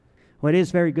Well, it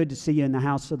is very good to see you in the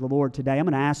house of the Lord today. I'm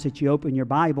going to ask that you open your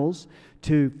Bibles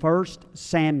to 1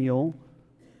 Samuel,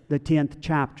 the 10th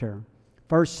chapter.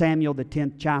 1 Samuel, the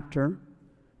 10th chapter.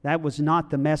 That was not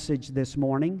the message this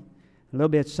morning. A little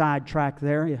bit sidetracked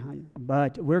there,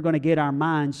 but we're going to get our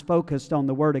minds focused on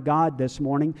the Word of God this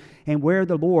morning and where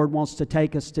the Lord wants to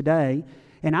take us today.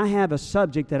 And I have a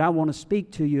subject that I want to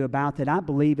speak to you about that I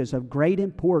believe is of great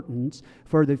importance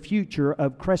for the future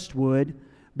of Crestwood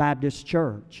Baptist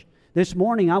Church. This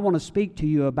morning I want to speak to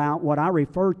you about what I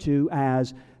refer to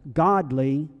as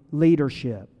godly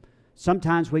leadership.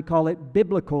 Sometimes we call it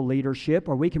biblical leadership,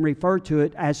 or we can refer to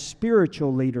it as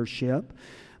spiritual leadership.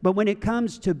 But when it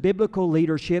comes to biblical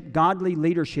leadership, godly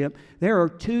leadership, there are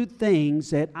two things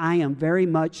that I am very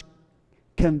much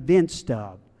convinced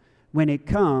of when it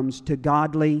comes to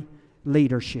godly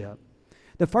leadership.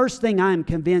 The first thing I am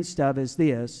convinced of is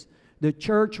this: the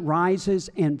church rises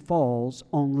and falls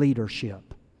on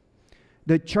leadership.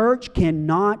 The church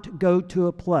cannot go to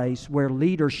a place where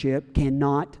leadership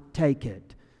cannot take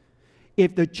it.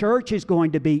 If the church is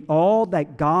going to be all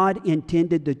that God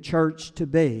intended the church to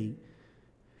be,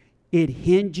 it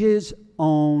hinges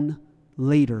on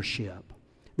leadership.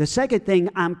 The second thing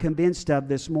I'm convinced of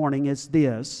this morning is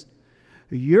this: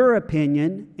 your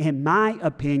opinion and my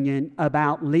opinion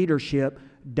about leadership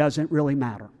doesn't really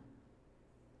matter.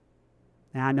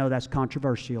 Now, I know that's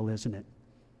controversial, isn't it?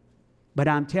 But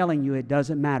I'm telling you, it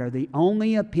doesn't matter. The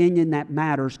only opinion that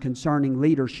matters concerning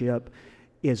leadership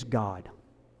is God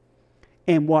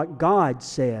and what God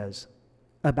says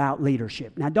about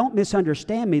leadership. Now, don't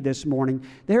misunderstand me this morning.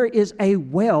 There is a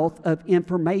wealth of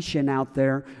information out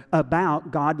there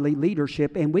about godly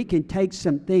leadership, and we can take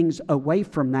some things away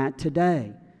from that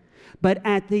today. But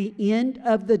at the end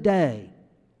of the day,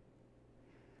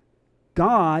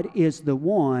 God is the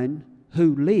one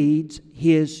who leads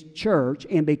His church,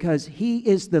 and because He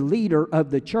is the leader of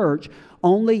the church,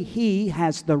 only He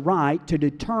has the right to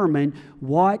determine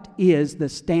what is the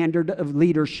standard of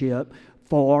leadership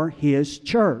for His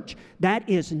church. That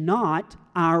is not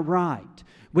our right.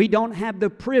 We don't have the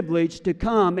privilege to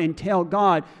come and tell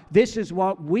God, this is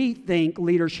what we think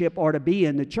leadership ought to be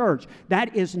in the church.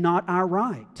 That is not our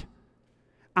right.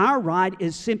 Our right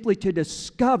is simply to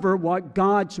discover what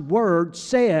God's Word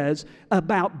says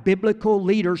about biblical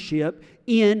leadership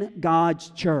in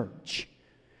God's church.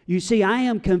 You see, I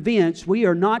am convinced we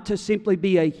are not to simply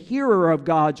be a hearer of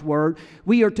God's Word.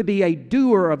 We are to be a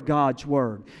doer of God's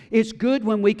Word. It's good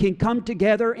when we can come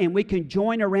together and we can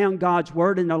join around God's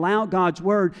Word and allow God's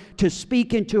Word to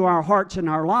speak into our hearts and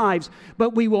our lives,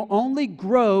 but we will only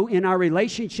grow in our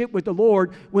relationship with the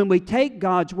Lord when we take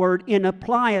God's Word and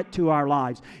apply it to our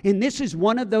lives. And this is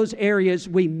one of those areas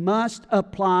we must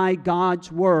apply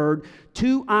God's Word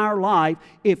to our life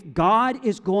if God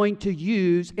is going to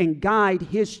use and guide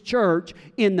His church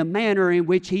in the manner in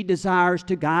which He desires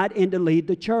to guide and to lead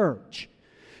the church.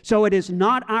 So it is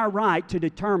not our right to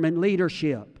determine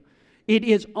leadership. It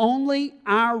is only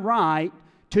our right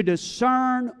to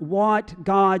discern what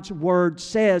God's Word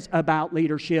says about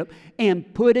leadership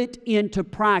and put it into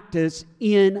practice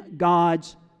in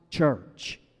God's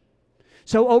church.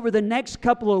 So over the next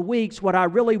couple of weeks, what I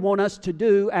really want us to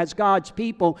do as God's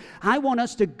people, I want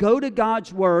us to go to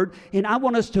God's Word, and I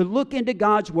want us to look into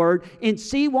God's Word and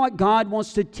see what God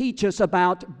wants to teach us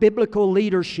about biblical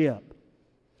leadership.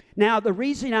 Now, the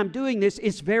reason I'm doing this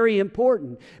is very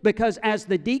important because as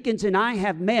the deacons and I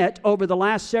have met over the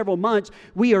last several months,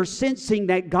 we are sensing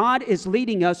that God is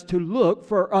leading us to look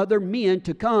for other men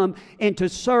to come and to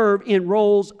serve in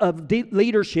roles of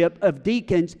leadership of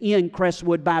deacons in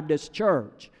Crestwood Baptist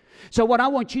Church. So what I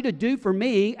want you to do for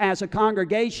me as a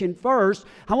congregation first,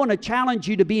 I want to challenge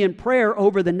you to be in prayer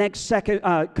over the next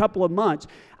couple of months.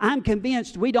 I'm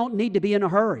convinced we don't need to be in a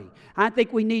hurry. I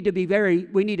think we need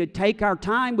to take our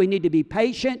time. We need to be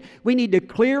patient. We need to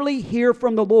clearly hear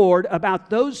from the Lord about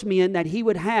those men that He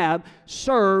would have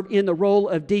serve in the role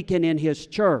of deacon in His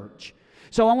church.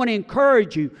 So I want to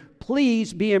encourage you,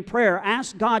 please be in prayer.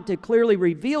 Ask God to clearly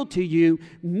reveal to you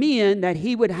men that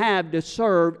He would have to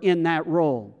serve in that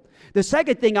role. The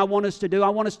second thing I want us to do, I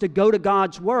want us to go to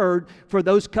God's Word for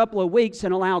those couple of weeks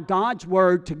and allow God's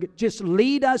Word to just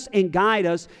lead us and guide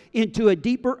us into a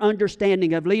deeper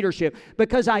understanding of leadership.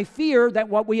 Because I fear that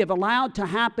what we have allowed to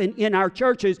happen in our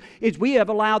churches is we have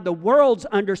allowed the world's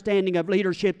understanding of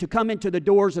leadership to come into the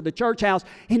doors of the church house,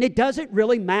 and it doesn't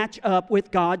really match up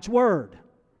with God's Word.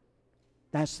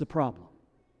 That's the problem.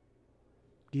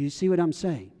 Do you see what I'm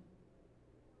saying?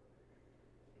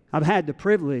 I've had the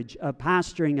privilege of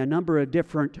pastoring a number of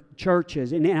different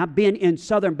churches, and I've been in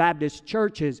Southern Baptist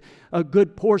churches a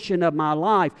good portion of my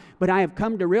life, but I have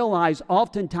come to realize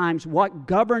oftentimes what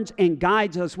governs and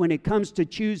guides us when it comes to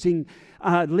choosing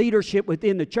leadership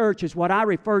within the church is what I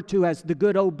refer to as the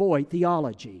good old boy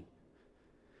theology.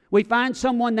 We find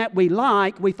someone that we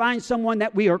like, we find someone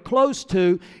that we are close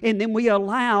to, and then we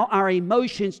allow our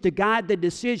emotions to guide the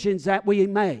decisions that we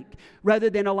make, rather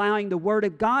than allowing the Word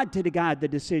of God to guide the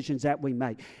decisions that we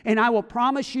make. And I will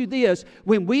promise you this,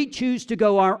 when we choose to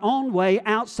go our own way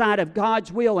outside of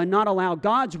God's will and not allow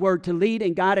God's Word to lead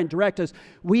and guide and direct us,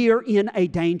 we are in a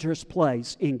dangerous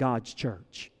place in God's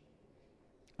church.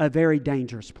 A very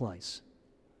dangerous place.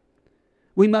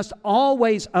 We must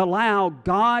always allow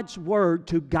God's Word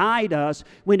to guide us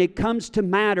when it comes to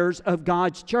matters of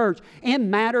God's church and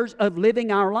matters of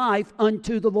living our life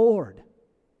unto the Lord.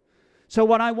 So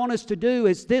what I want us to do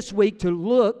is this week to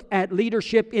look at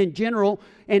leadership in general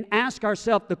and ask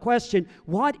ourselves the question,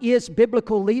 what is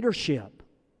biblical leadership?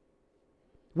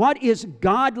 What is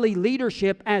godly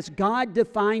leadership as God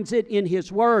defines it in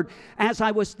His Word? As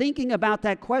I was thinking about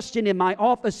that question in my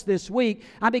office this week,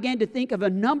 I began to think of a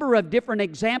number of different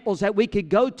examples that we could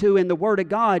go to in the Word of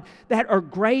God that are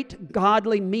great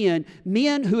godly men,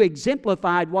 men who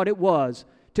exemplified what it was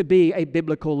to be a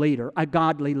biblical leader, a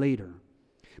godly leader.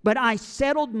 But I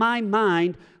settled my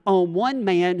mind on one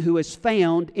man who is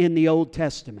found in the Old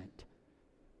Testament.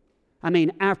 I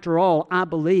mean, after all, I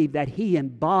believe that he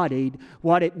embodied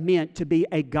what it meant to be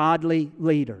a godly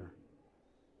leader.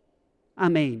 I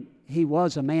mean, he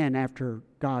was a man after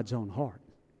God's own heart.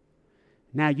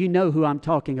 Now, you know who I'm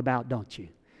talking about, don't you?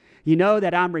 You know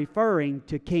that I'm referring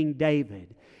to King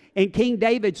David. And King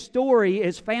David's story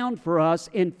is found for us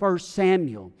in 1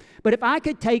 Samuel. But if I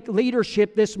could take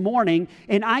leadership this morning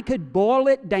and I could boil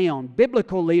it down,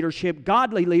 biblical leadership,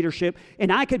 godly leadership, and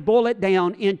I could boil it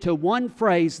down into one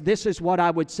phrase, this is what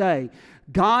I would say.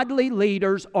 Godly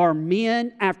leaders are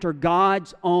men after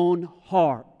God's own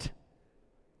heart.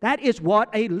 That is what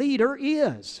a leader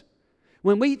is.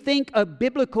 When we think of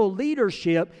biblical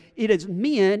leadership, it is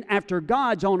men after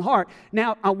God's own heart.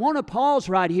 Now, I want to pause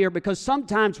right here because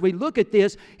sometimes we look at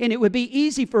this and it would be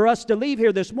easy for us to leave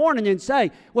here this morning and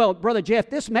say, well, Brother Jeff,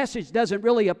 this message doesn't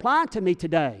really apply to me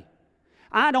today.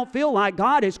 I don't feel like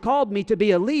God has called me to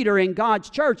be a leader in God's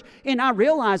church. And I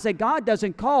realize that God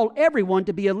doesn't call everyone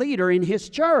to be a leader in His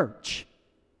church.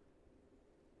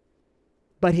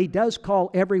 But He does call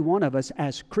every one of us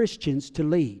as Christians to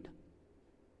lead.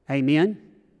 Amen?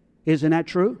 Isn't that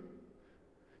true?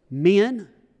 Men,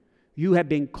 you have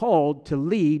been called to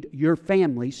lead your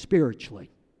family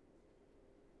spiritually.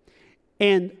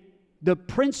 And the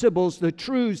principles, the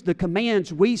truths, the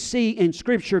commands we see in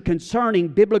Scripture concerning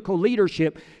biblical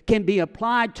leadership can be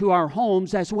applied to our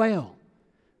homes as well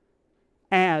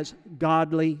as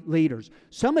godly leaders.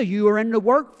 Some of you are in the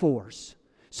workforce.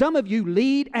 Some of you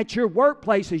lead at your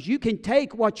workplaces. You can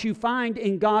take what you find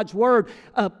in God's Word,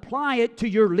 apply it to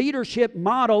your leadership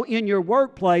model in your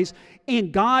workplace,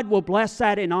 and God will bless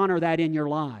that and honor that in your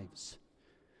lives.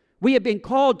 We have been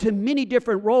called to many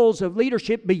different roles of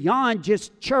leadership beyond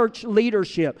just church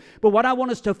leadership. But what I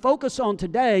want us to focus on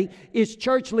today is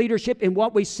church leadership and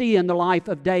what we see in the life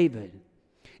of David.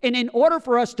 And in order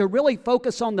for us to really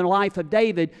focus on the life of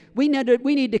David, we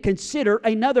need to consider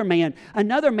another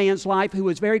man's life who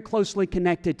was very closely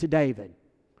connected to David.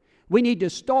 We need to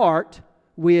start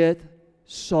with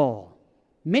Saul.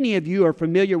 Many of you are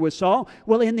familiar with Saul.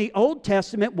 Well, in the Old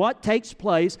Testament, what takes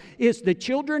place is the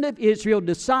children of Israel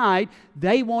decide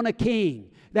they want a king.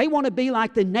 They want to be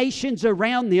like the nations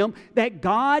around them, that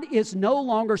God is no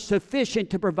longer sufficient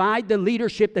to provide the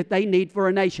leadership that they need for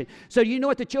a nation. So you know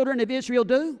what the children of Israel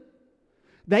do?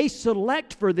 They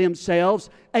select for themselves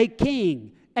a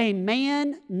king, a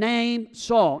man named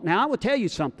Saul. Now, I will tell you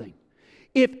something.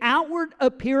 If outward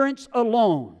appearance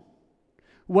alone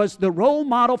was the role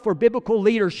model for biblical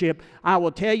leadership, I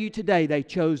will tell you today they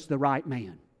chose the right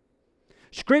man.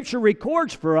 Scripture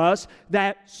records for us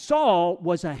that Saul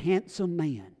was a handsome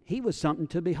man. He was something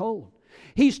to behold.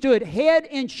 He stood head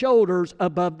and shoulders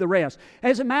above the rest.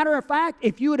 As a matter of fact,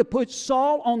 if you would have put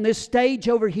Saul on this stage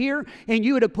over here and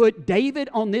you would have put David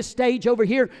on this stage over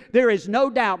here, there is no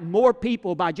doubt more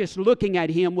people by just looking at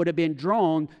him would have been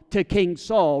drawn to King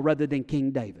Saul rather than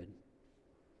King David.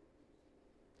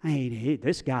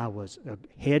 This guy was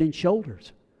head and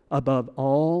shoulders above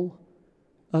all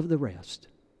of the rest.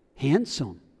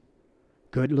 Handsome,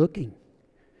 good looking.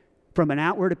 From an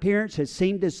outward appearance, it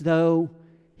seemed as though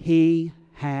he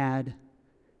had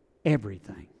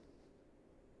everything.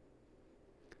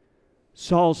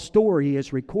 Saul's story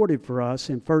is recorded for us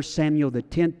in 1 Samuel, the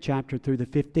 10th chapter through the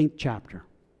 15th chapter.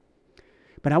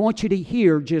 But I want you to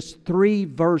hear just 3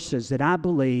 verses that I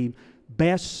believe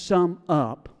best sum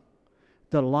up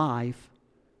the life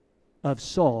of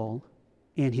Saul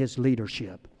and his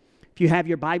leadership. If you have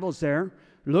your Bibles there,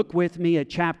 look with me at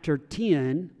chapter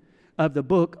 10 of the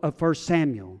book of 1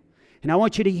 Samuel. And I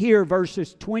want you to hear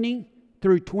verses 20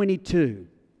 through 22.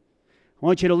 I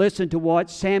want you to listen to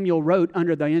what Samuel wrote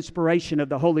under the inspiration of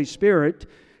the Holy Spirit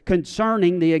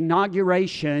concerning the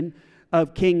inauguration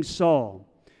of King Saul.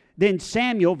 Then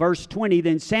Samuel, verse 20,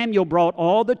 then Samuel brought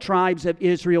all the tribes of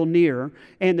Israel near,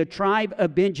 and the tribe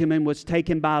of Benjamin was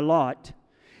taken by lot.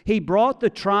 He brought the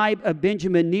tribe of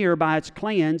Benjamin near by its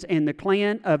clans, and the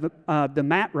clan of the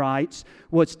Matrites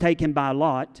was taken by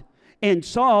lot. And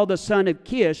Saul, the son of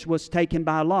Kish, was taken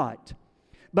by lot.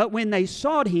 But when they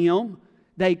sought him,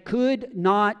 they could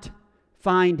not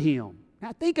find him.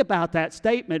 Now think about that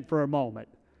statement for a moment.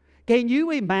 Can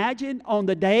you imagine on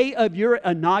the day of your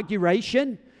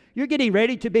inauguration, you're getting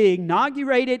ready to be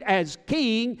inaugurated as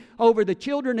king over the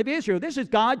children of Israel. This is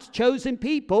God's chosen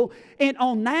people. And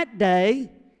on that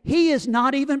day, he is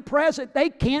not even present. They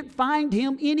can't find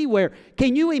him anywhere.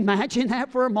 Can you imagine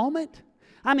that for a moment?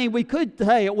 I mean, we could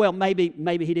say, well, maybe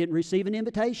he didn't receive an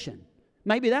invitation.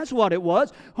 Maybe that's what it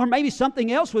was. Or maybe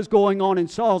something else was going on in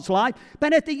Saul's life.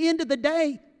 But at the end of the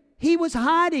day, he was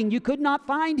hiding. You could not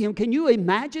find him. Can you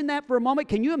imagine that for a moment?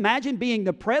 Can you imagine being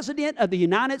the President of the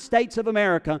United States of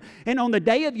America and on the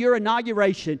day of your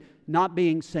inauguration not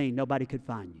being seen? Nobody could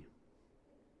find you.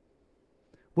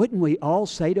 Wouldn't we all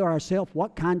say to ourselves,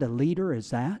 what kind of leader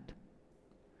is that?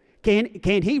 Can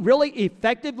he really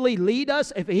effectively lead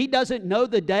us if he doesn't know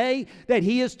the day that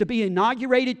he is to be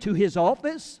inaugurated to his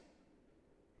office?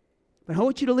 But I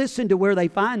want you to listen to where they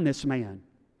find this man.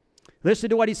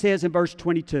 Listen to what he says in verse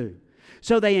 22.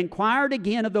 So they inquired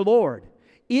again of the Lord,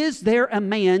 is there a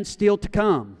man still to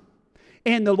come?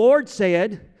 And the Lord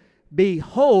said,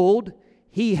 behold,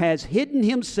 he has hidden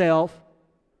himself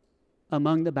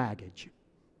among the baggage.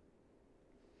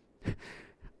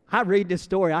 I read this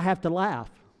story, I have to laugh.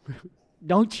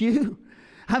 Don't you?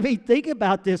 I mean, think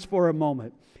about this for a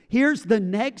moment. Here's the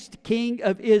next king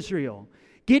of Israel,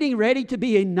 getting ready to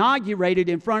be inaugurated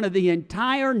in front of the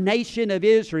entire nation of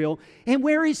Israel. And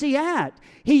where is he at?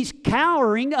 He's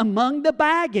cowering among the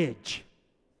baggage.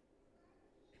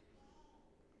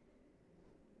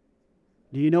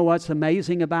 Do you know what's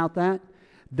amazing about that?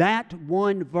 That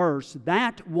one verse,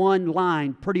 that one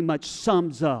line pretty much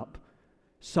sums up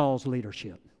Saul's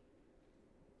leadership.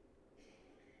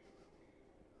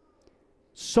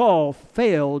 Saul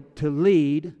failed to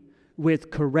lead with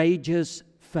courageous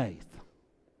faith.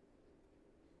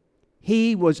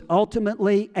 He was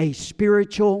ultimately a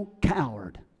spiritual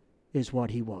coward, is what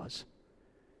he was.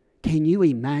 Can you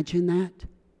imagine that?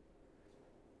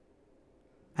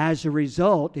 As a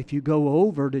result, if you go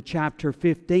over to chapter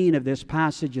 15 of this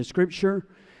passage of Scripture,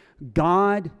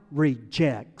 God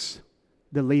rejects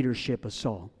the leadership of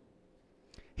Saul.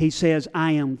 He says,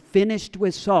 I am finished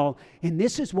with Saul. And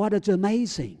this is what is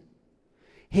amazing.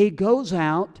 He goes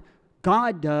out,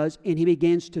 God does, and he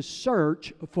begins to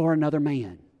search for another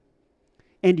man.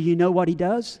 And do you know what he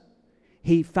does?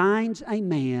 He finds a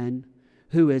man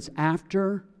who is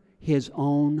after his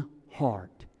own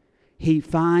heart. He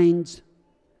finds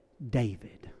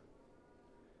David.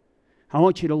 I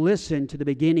want you to listen to the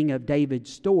beginning of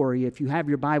David's story. If you have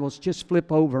your Bibles, just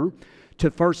flip over to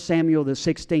 1 Samuel, the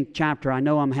 16th chapter. I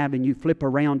know I'm having you flip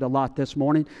around a lot this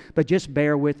morning, but just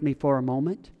bear with me for a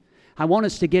moment. I want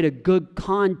us to get a good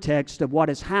context of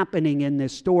what is happening in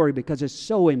this story because it's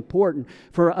so important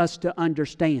for us to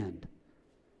understand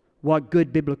what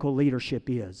good biblical leadership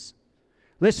is.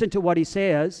 Listen to what he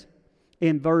says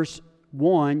in verse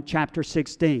 1, chapter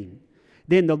 16.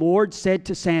 Then the Lord said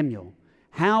to Samuel,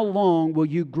 how long will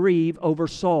you grieve over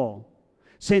Saul,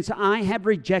 since I have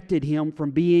rejected him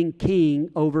from being king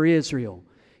over Israel?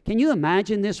 Can you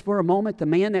imagine this for a moment? The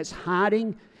man that's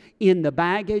hiding in the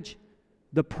baggage,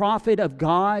 the prophet of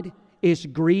God, is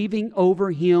grieving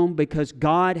over him because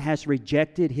God has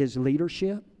rejected his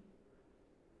leadership.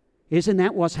 Isn't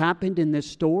that what's happened in this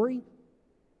story?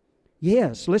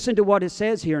 Yes, listen to what it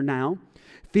says here now.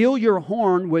 Fill your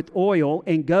horn with oil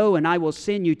and go, and I will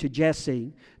send you to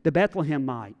Jesse, the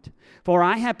Bethlehemite. For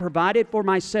I have provided for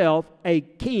myself a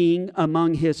king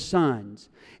among his sons.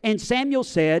 And Samuel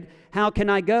said, how can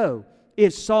I go?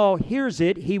 If Saul hears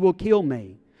it, he will kill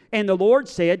me. And the Lord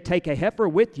said, take a heifer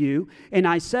with you, and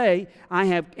I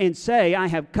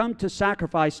have come to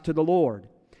sacrifice to the Lord.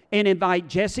 and invite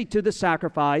Jesse to the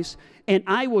sacrifice, and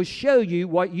I will show you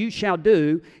what you shall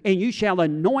do, and you shall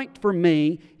anoint for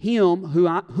me him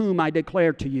whom I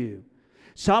declare to you.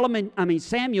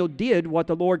 Samuel did what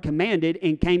the Lord commanded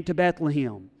and came to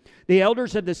Bethlehem. The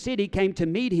elders of the city came to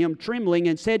meet him trembling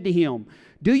and said to him,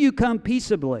 "Do you come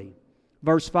peaceably?"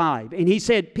 Verse 5, and he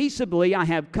said, "Peaceably I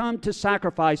have come to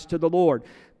sacrifice to the Lord.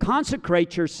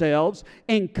 Consecrate yourselves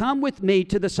and come with me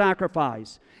to the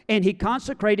sacrifice." And he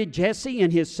consecrated Jesse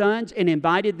and his sons and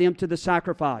invited them to the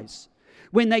sacrifice.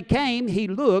 When they came, he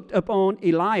looked upon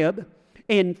Eliab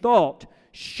and thought,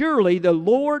 "Surely the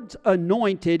Lord's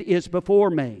anointed is before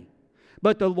me."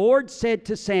 But the Lord said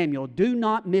to Samuel, do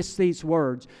not miss these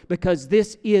words, because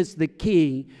this is the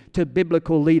key to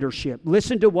biblical leadership.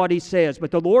 Listen to what he says. But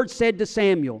the Lord said to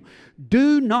Samuel,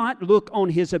 do not look on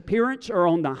his appearance or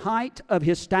on the height of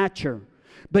his stature,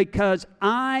 because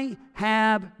I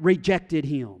have rejected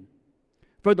him.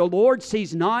 For the Lord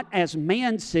sees not as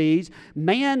man sees.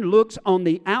 Man looks on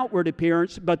the outward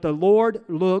appearance, but the Lord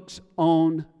looks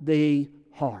on the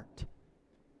heart.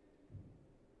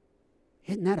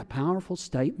 Isn't that a powerful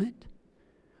statement?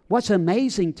 What's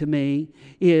amazing to me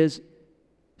is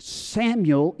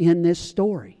Samuel in this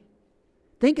story.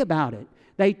 Think about it.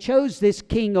 They chose this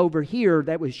king over here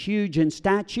that was huge in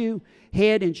stature,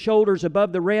 head and shoulders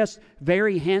above the rest,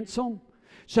 very handsome.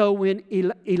 So when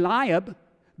Eliab,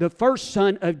 the first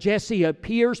son of Jesse,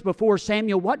 appears before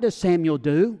Samuel, what does Samuel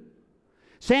do?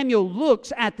 Samuel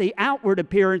looks at the outward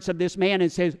appearance of this man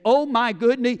and says, oh my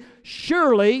goodness,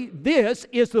 surely this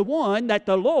is the one that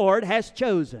the Lord has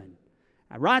chosen.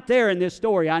 Now, right there in this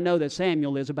story, I know that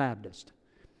Samuel is a Baptist,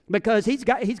 because he's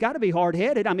got to be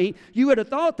hard-headed. I mean, you would have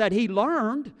thought that he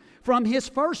learned from his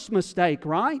first mistake,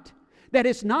 right? That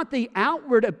it's not the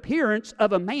outward appearance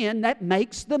of a man that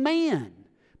makes the man.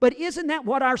 But isn't that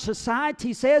what our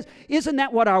society says? Isn't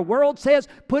that what our world says?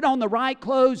 Put on the right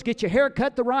clothes, get your hair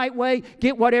cut the right way,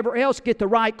 get whatever else, get the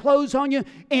right clothes on you,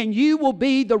 and you will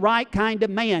be the right kind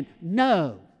of man.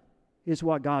 No, is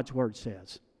what God's Word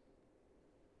says.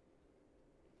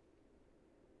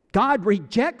 God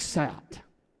rejects that.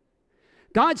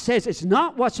 God says it's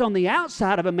not what's on the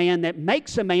outside of a man that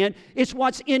makes a man, it's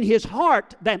what's in his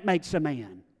heart that makes a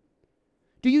man.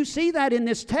 Do you see that in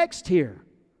this text here?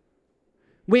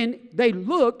 When they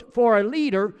looked for a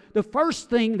leader, the first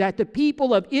thing that the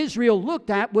people of Israel looked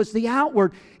at was the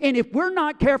outward. And if we're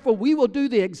not careful, we will do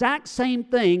the exact same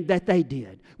thing that they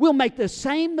did. We'll make the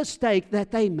same mistake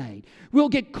that they made. We'll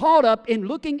get caught up in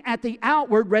looking at the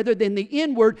outward rather than the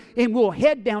inward, and we'll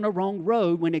head down a wrong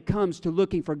road when it comes to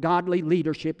looking for godly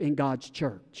leadership in God's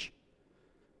church.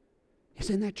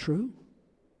 Isn't that true?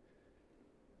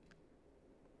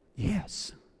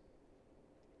 Yes.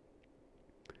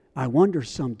 I wonder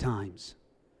sometimes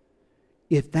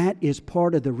if that is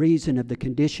part of the reason of the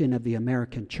condition of the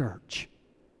American church.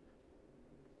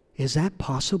 Is that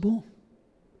possible?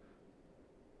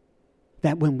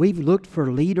 That when we've looked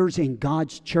for leaders in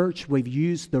God's church, we've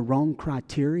used the wrong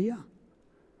criteria?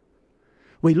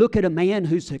 We look at a man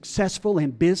who's successful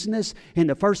in business, and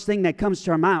the first thing that comes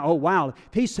to our mind, oh wow,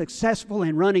 if he's successful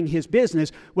in running his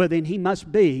business, well then he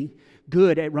must be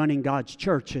good at running God's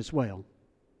church as well.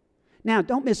 Now,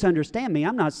 don't misunderstand me.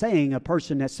 I'm not saying a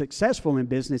person that's successful in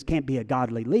business can't be a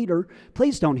godly leader.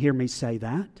 Please don't hear me say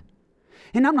that.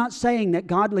 And I'm not saying that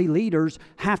godly leaders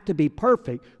have to be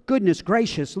perfect. Goodness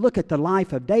gracious, look at the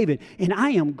life of David. And I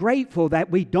am grateful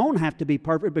that we don't have to be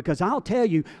perfect, because I'll tell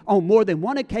you, on more than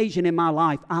one occasion in my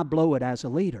life, I blow it as a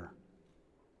leader.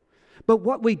 But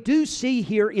what we do see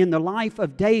here in the life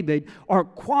of David are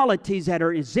qualities that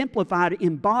are exemplified,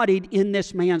 embodied in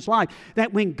this man's life.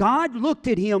 That when God looked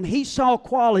at him, he saw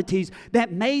qualities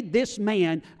that made this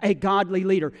man a godly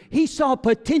leader. He saw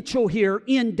potential here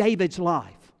in David's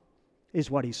life,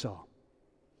 is what he saw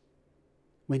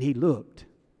when he looked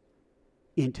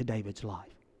into David's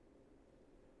life.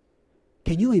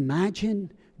 Can you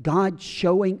imagine God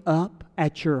showing up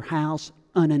at your house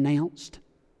unannounced?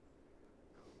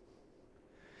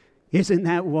 Isn't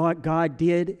that what God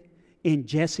did in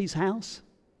Jesse's house?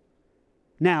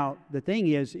 Now, the thing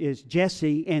is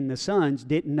Jesse and the sons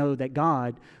didn't know that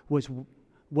God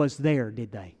was there,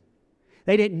 did they?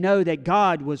 They didn't know that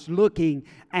God was looking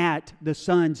at the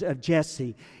sons of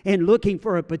Jesse and looking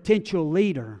for a potential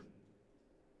leader.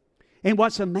 And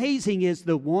what's amazing is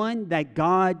the one that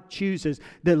God chooses,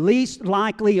 the least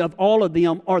likely of all of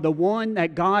them, are the one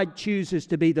that God chooses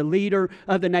to be the leader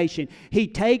of the nation. He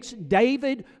takes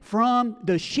David from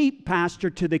the sheep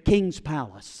pasture to the king's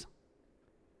palace.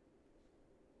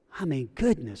 I mean,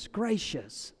 goodness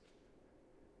gracious.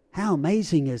 How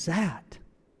amazing is that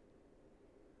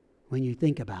when you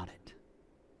think about it?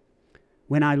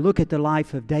 When I look at the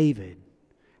life of David,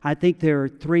 I think there are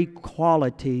three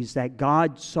qualities that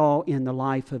God saw in the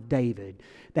life of David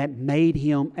that made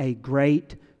him a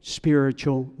great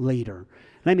spiritual leader.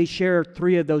 Let me share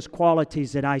three of those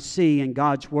qualities that I see in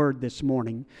God's Word this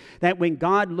morning. That when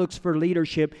God looks for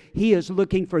leadership, He is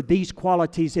looking for these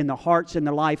qualities in the hearts and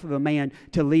the life of a man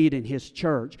to lead in His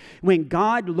church. When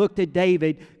God looked at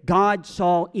David, God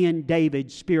saw in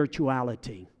David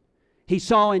spirituality. He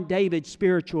saw in David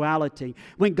spirituality.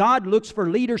 When God looks for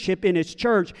leadership in His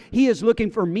church, He is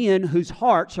looking for men whose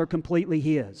hearts are completely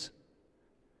His.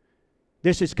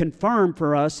 This is confirmed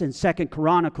for us in 2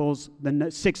 Chronicles, the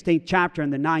 16th chapter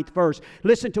and the 9th verse.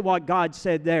 Listen to what God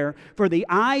said there. For the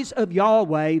eyes of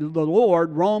Yahweh, the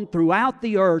Lord, roam throughout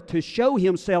the earth to show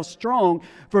Himself strong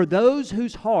for those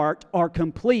whose heart are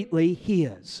completely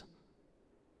His.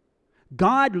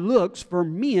 God looks for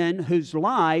men whose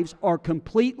lives are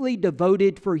completely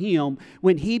devoted for Him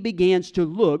when He begins to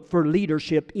look for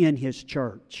leadership in His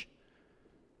church.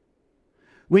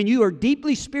 When you are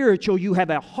deeply spiritual, you have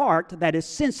a heart that is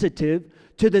sensitive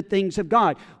to the things of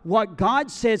God. What God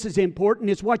says is important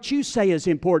is what you say is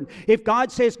important. If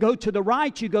God says go to the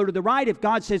right, you go to the right. If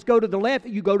God says go to the left,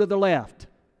 you go to the left.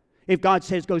 If God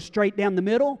says go straight down the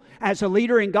middle, as a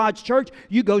leader in God's church,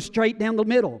 you go straight down the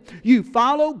middle. You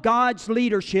follow God's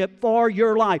leadership for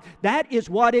your life. That is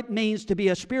what it means to be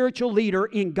a spiritual leader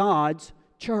in God's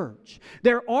church.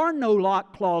 There are no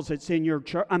locked closets in your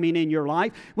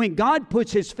life. When God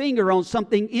puts His finger on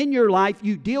something in your life,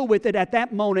 you deal with it at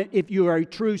that moment if you are a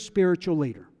true spiritual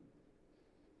leader.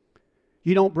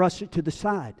 You don't brush it to the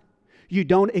side. You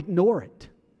don't ignore it.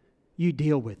 You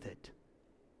deal with it.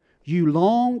 You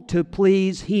long to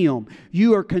please Him.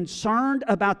 You are concerned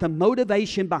about the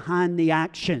motivation behind the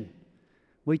action.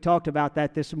 We talked about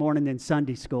that this morning in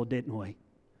Sunday school, didn't we?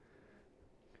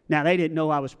 Now, they didn't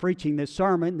know I was preaching this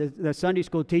sermon. The Sunday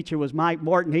school teacher was Mike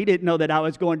Morton. He didn't know that I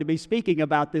was going to be speaking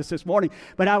about this morning.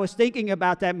 But I was thinking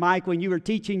about that, Mike, when you were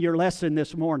teaching your lesson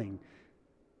this morning.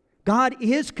 God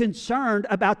is concerned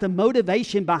about the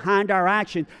motivation behind our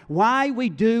action, why we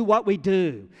do what we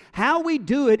do. How we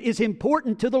do it is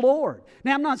important to the Lord.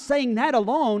 Now, I'm not saying that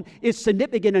alone is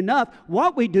significant enough.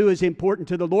 What we do is important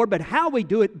to the Lord, but how we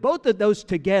do it, both of those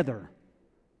together,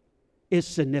 is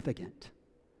significant.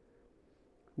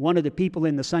 One of the people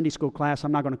in the Sunday school class,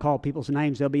 I'm not going to call people's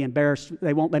names, they'll be embarrassed.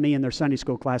 They won't let me in their Sunday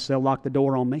school class. They'll lock the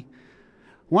door on me.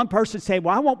 One person said,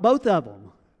 well, I want both of them.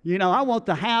 I want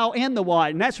the how and the what.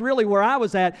 And that's really where I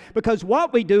was at, because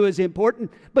what we do is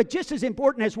important, but just as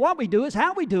important as what we do is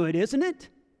how we do it, isn't it?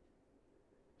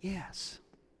 Yes,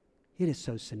 it is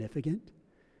so significant.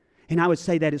 And I would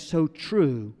say that is so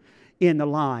true in the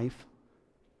life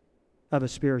of a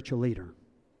spiritual leader.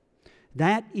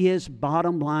 That is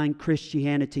bottom line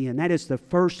Christianity, and that is the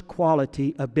first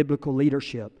quality of biblical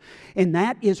leadership. And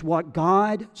that is what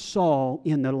God saw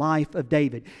in the life of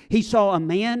David. He saw a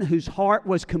man whose heart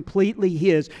was completely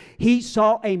His. He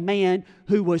saw a man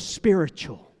who was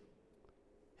spiritual.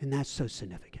 And that's so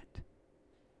significant.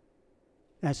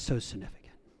 That's so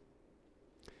significant.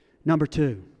 Number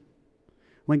two,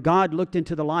 when God looked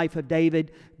into the life of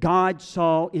David, God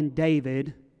saw in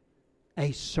David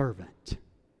a servant.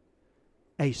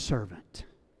 A servant.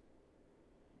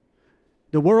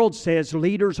 The world says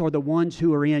leaders are the ones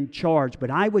who are in charge,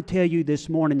 but I would tell you this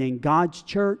morning, in God's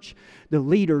church, the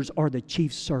leaders are the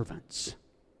chief servants.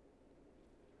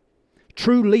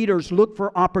 True leaders look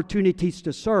for opportunities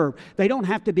to serve. They don't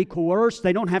have to be coerced.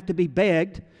 They don't have to be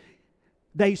begged.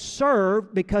 They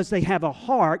serve because they have a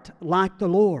heart like the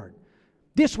Lord.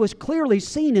 This was clearly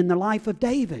seen in the life of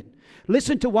David.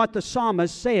 Listen to what the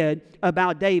psalmist said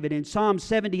about David. In Psalm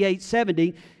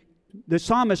 78:70, the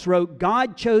psalmist wrote,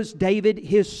 God chose David,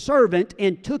 His servant,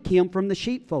 and took him from the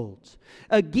sheepfolds.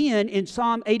 Again, in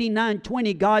Psalm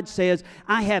 89:20, God says,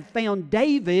 I have found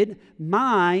David,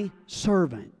 my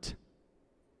servant.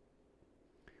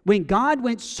 When God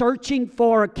went searching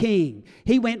for a king,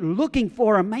 He went looking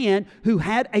for a man who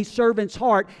had a servant's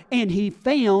heart, and He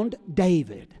found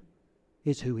David,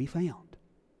 is who He found.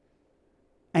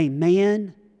 A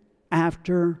man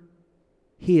after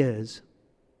His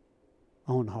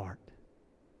own heart.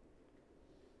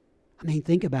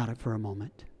 Think about it for a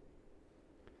moment.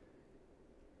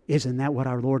 Isn't that what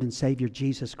our Lord and Savior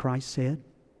Jesus Christ said?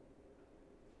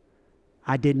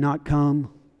 I did not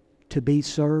come to be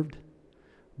served,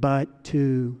 but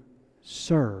to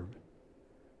serve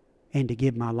and to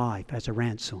give my life as a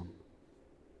ransom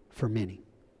for many.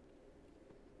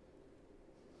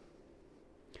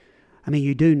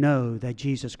 You do know that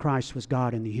Jesus Christ was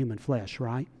God in the human flesh,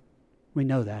 right? We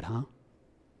know that, huh?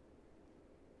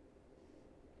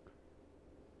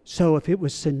 So if it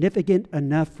was significant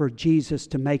enough for Jesus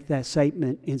to make that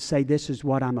statement and say, this is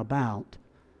what I'm about,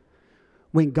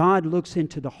 when God looks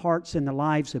into the hearts and the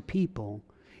lives of people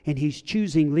and He's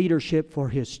choosing leadership for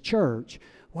His church,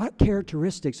 what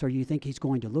characteristics are you think He's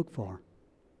going to look for?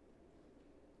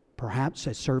 Perhaps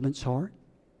a servant's heart.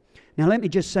 Now let me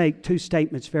just say two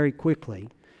statements very quickly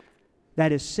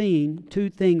that is seen, two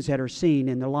things that are seen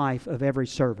in the life of every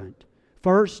servant.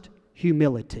 First,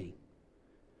 humility.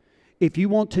 If you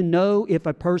want to know if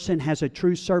a person has a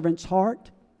true servant's heart,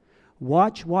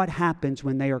 watch what happens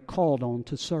when they are called on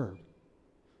to serve.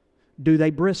 Do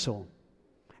they bristle?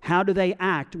 How do they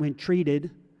act when treated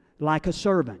like a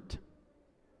servant?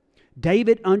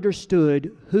 David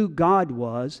understood who God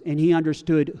was, and he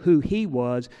understood who he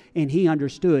was, and he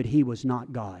understood he was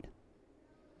not God.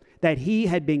 That he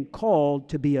had been called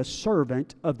to be a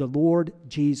servant of the Lord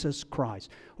Jesus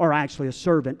Christ, or actually a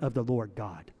servant of the Lord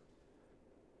God.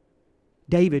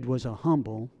 David was a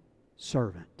humble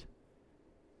servant.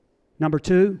 Number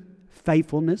two,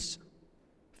 faithfulness.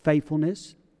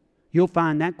 Faithfulness. You'll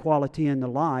find that quality in the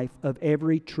life of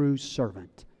every true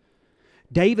servant.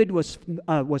 David was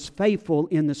faithful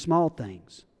in the small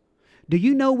things. Do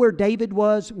you know where David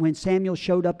was when Samuel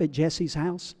showed up at Jesse's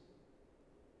house?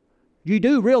 You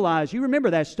do realize, you remember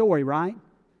that story, right?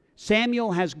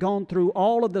 Samuel has gone through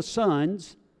all of the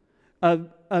sons of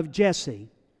Jesse.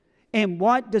 And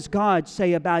what does God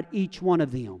say about each one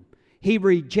of them? He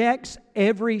rejects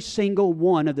every single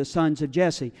one of the sons of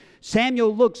Jesse.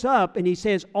 Samuel looks up and he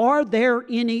says, are there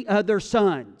any other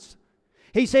sons?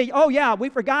 He said, oh yeah, we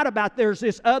forgot about there's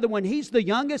this other one. He's the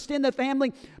youngest in the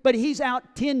family, but he's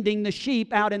out tending the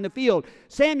sheep out in the field.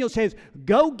 Samuel says,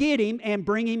 go get him and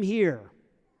bring him here.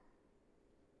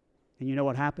 And you know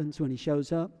what happens when he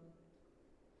shows up?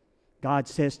 God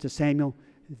says to Samuel,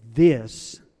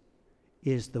 this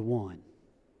is the one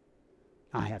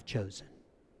I have chosen.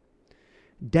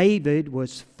 David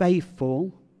was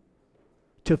faithful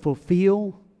to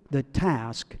fulfill the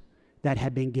task that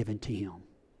had been given to him.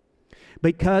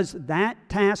 Because that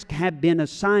task had been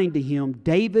assigned to him,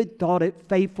 David thought it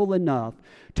faithful enough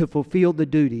to fulfill the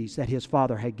duties that his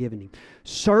father had given him.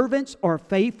 Servants are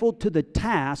faithful to the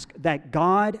task that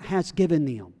God has given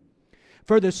them.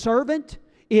 For the servant,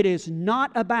 it is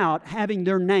not about having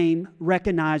their name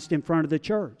recognized in front of the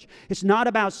church. It's not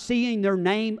about seeing their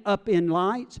name up in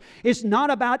lights. It's not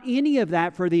about any of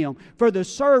that for them. For the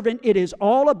servant, it is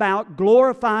all about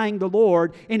glorifying the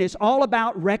Lord, and it's all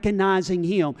about recognizing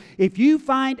Him. If you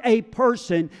find a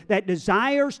person that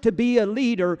desires to be a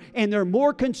leader and they're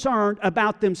more concerned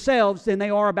about themselves than they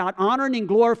are about honoring and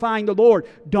glorifying the Lord,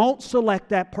 don't select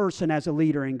that person as a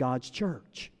leader in God's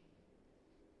church.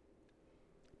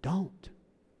 Don't.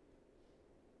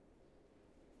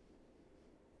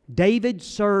 David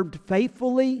served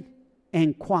faithfully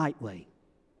and quietly.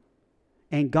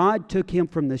 And God took him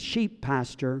from the sheep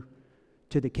pasture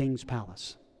to the king's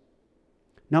palace.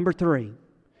 Number three,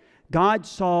 God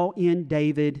saw in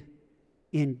David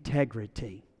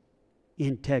integrity.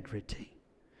 Integrity.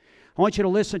 I want you to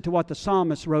listen to what the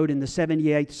psalmist wrote in the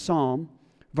 78th Psalm,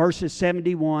 verses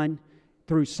 71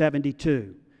 through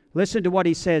 72. Listen to what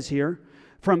he says here.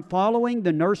 From following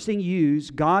the nursing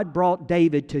ewes, God brought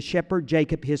David to shepherd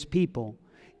Jacob his people,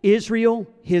 Israel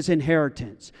his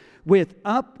inheritance. With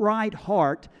upright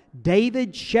heart,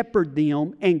 David shepherded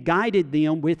them and guided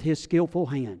them with his skillful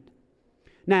hand.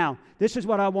 Now, this is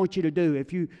what I want you to do.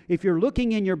 If you're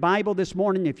looking in your Bible this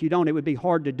morning, if you don't, it would be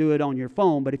hard to do it on your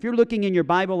phone. But if you're looking in your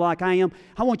Bible like I am,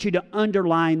 I want you to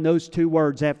underline those two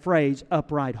words, that phrase,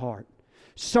 upright heart.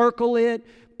 Circle it.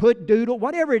 Put doodle,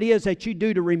 whatever it is that you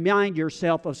do to remind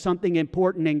yourself of something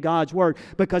important in God's Word.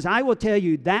 Because I will tell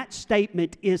you, that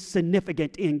statement is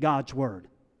significant in God's Word.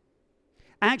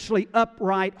 Actually,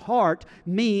 upright heart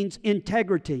means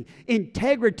integrity.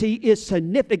 Integrity is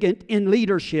significant in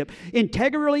leadership.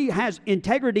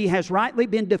 Integrity has rightly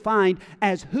been defined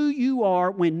as who you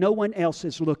are when no one else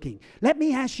is looking. Let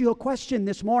me ask you a question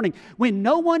this morning. When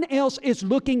no one else is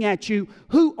looking at you,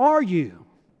 who are you?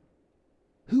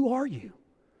 Who are you?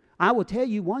 I will tell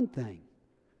you one thing.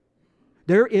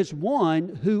 There is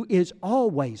one who is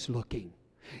always looking,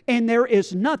 and there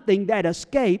is nothing that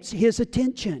escapes His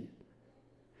attention.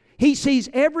 He sees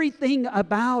everything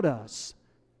about us.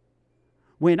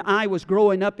 When I was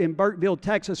growing up in Burkeville,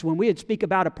 Texas, when we would speak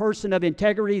about a person of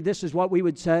integrity, this is what we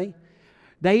would say.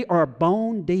 They are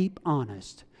bone deep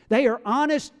honest. They are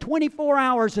honest 24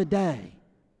 hours a day.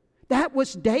 That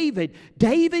was David.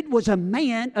 David was a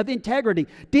man of integrity.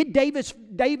 Did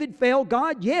David fail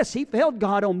God? Yes, he failed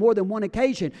God on more than one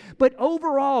occasion. But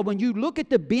overall, when you look at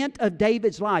the bent of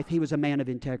David's life, he was a man of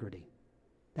integrity.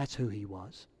 That's who he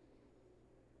was.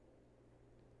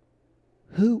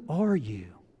 Who are you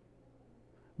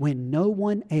when no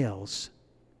one else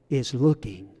is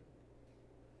looking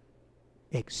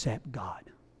except God?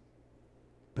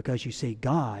 Because you see,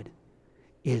 God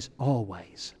is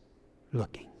always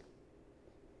looking.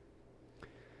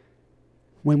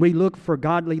 When we look for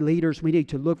godly leaders, we need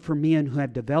to look for men who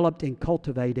have developed and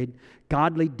cultivated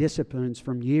godly disciplines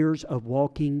from years of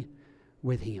walking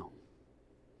with Him.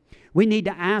 We need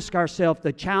to ask ourselves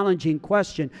the challenging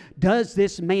question, does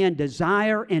this man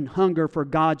desire and hunger for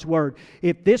God's Word?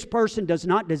 If this person does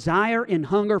not desire and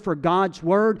hunger for God's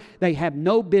Word, they have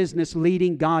no business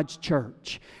leading God's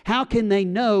church. How can they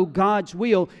know God's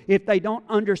will if they don't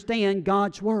understand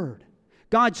God's Word?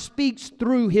 God speaks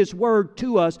through His Word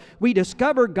to us. We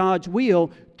discover God's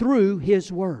will through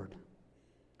His Word.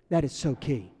 That is so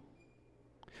key.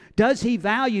 Does he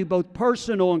value both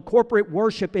personal and corporate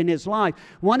worship in his life?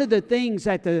 One of the things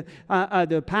that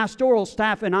the pastoral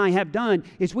staff and I have done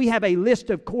is we have a list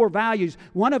of core values.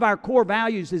 One of our core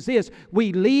values is this: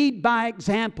 we lead by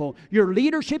example. Your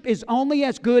leadership is only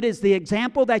as good as the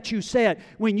example that you set.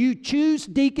 When you choose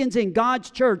deacons in God's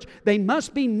church, they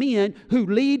must be men who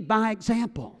lead by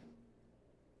example.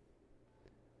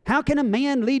 How can a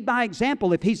man lead by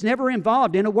example if he's never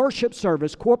involved in a worship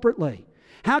service corporately?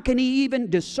 How can he even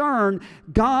discern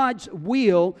God's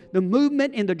will, the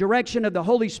movement in the direction of the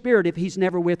Holy Spirit, if he's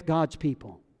never with God's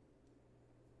people?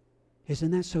 Isn't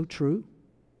that so true?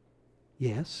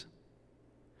 Yes.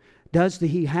 Does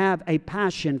he have a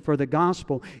passion for the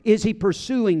gospel? Is he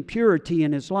pursuing purity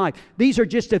in his life? These are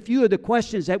just a few of the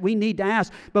questions that we need to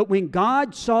ask. But when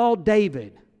God saw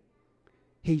David,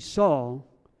 He saw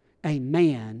a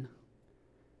man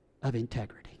of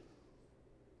integrity.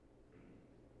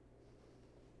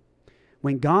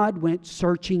 When God went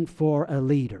searching for a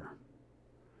leader,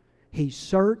 He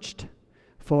searched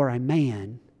for a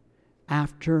man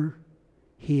after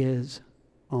His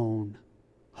own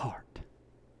heart.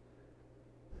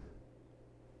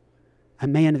 A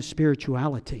man of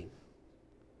spirituality.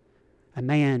 A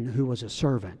man who was a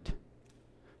servant.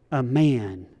 A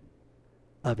man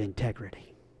of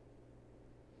integrity.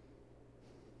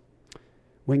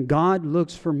 When God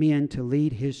looks for men to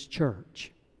lead His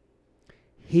church,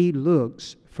 He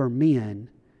looks for men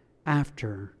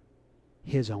after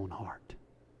His own heart.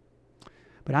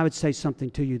 But I would say something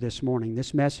to you this morning.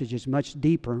 This message is much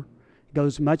deeper,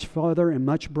 goes much farther and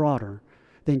much broader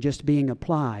than just being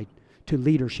applied to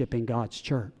leadership in God's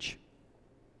church.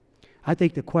 I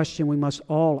think the question we must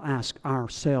all ask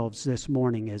ourselves this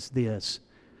morning is this: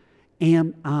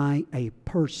 am I a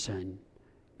person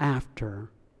after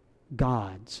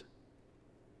God's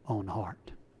own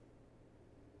heart?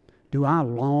 Do I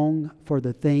long for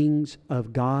the things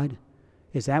of God?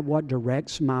 Is that what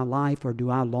directs my life, or do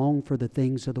I long for the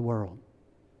things of the world?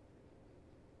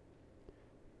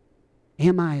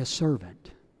 Am I a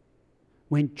servant?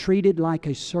 When treated like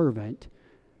a servant,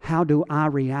 how do I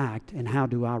react and how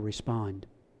do I respond?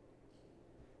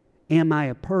 Am I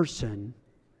a person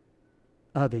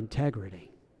of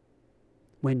integrity?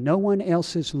 When no one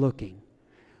else is looking,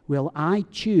 will I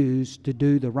choose to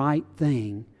do the right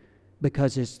thing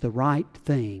because it's the right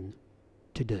thing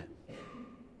to do?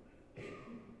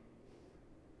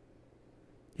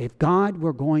 If God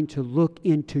were going to look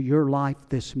into your life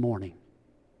this morning,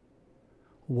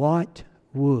 what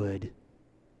would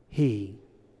He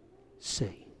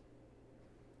see?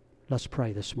 Let's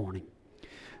pray this morning.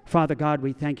 Father God,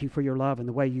 we thank You for Your love and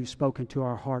the way You've spoken to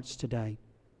our hearts today.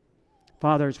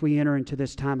 Father, as we enter into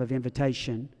this time of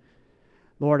invitation,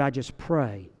 Lord, I just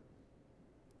pray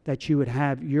that You would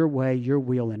have Your way, Your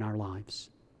will in our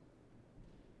lives.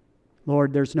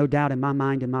 Lord, there's no doubt in my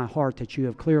mind and my heart that You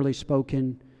have clearly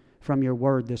spoken from Your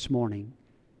Word this morning.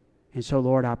 And so,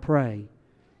 Lord, I pray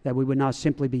that we would not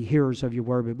simply be hearers of Your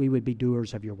Word, but we would be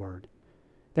doers of Your Word.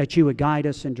 That You would guide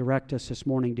us and direct us this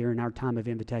morning during our time of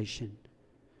invitation.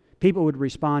 People would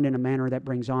respond in a manner that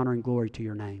brings honor and glory to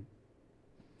Your name.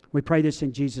 We pray this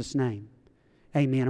in Jesus' name. Amen.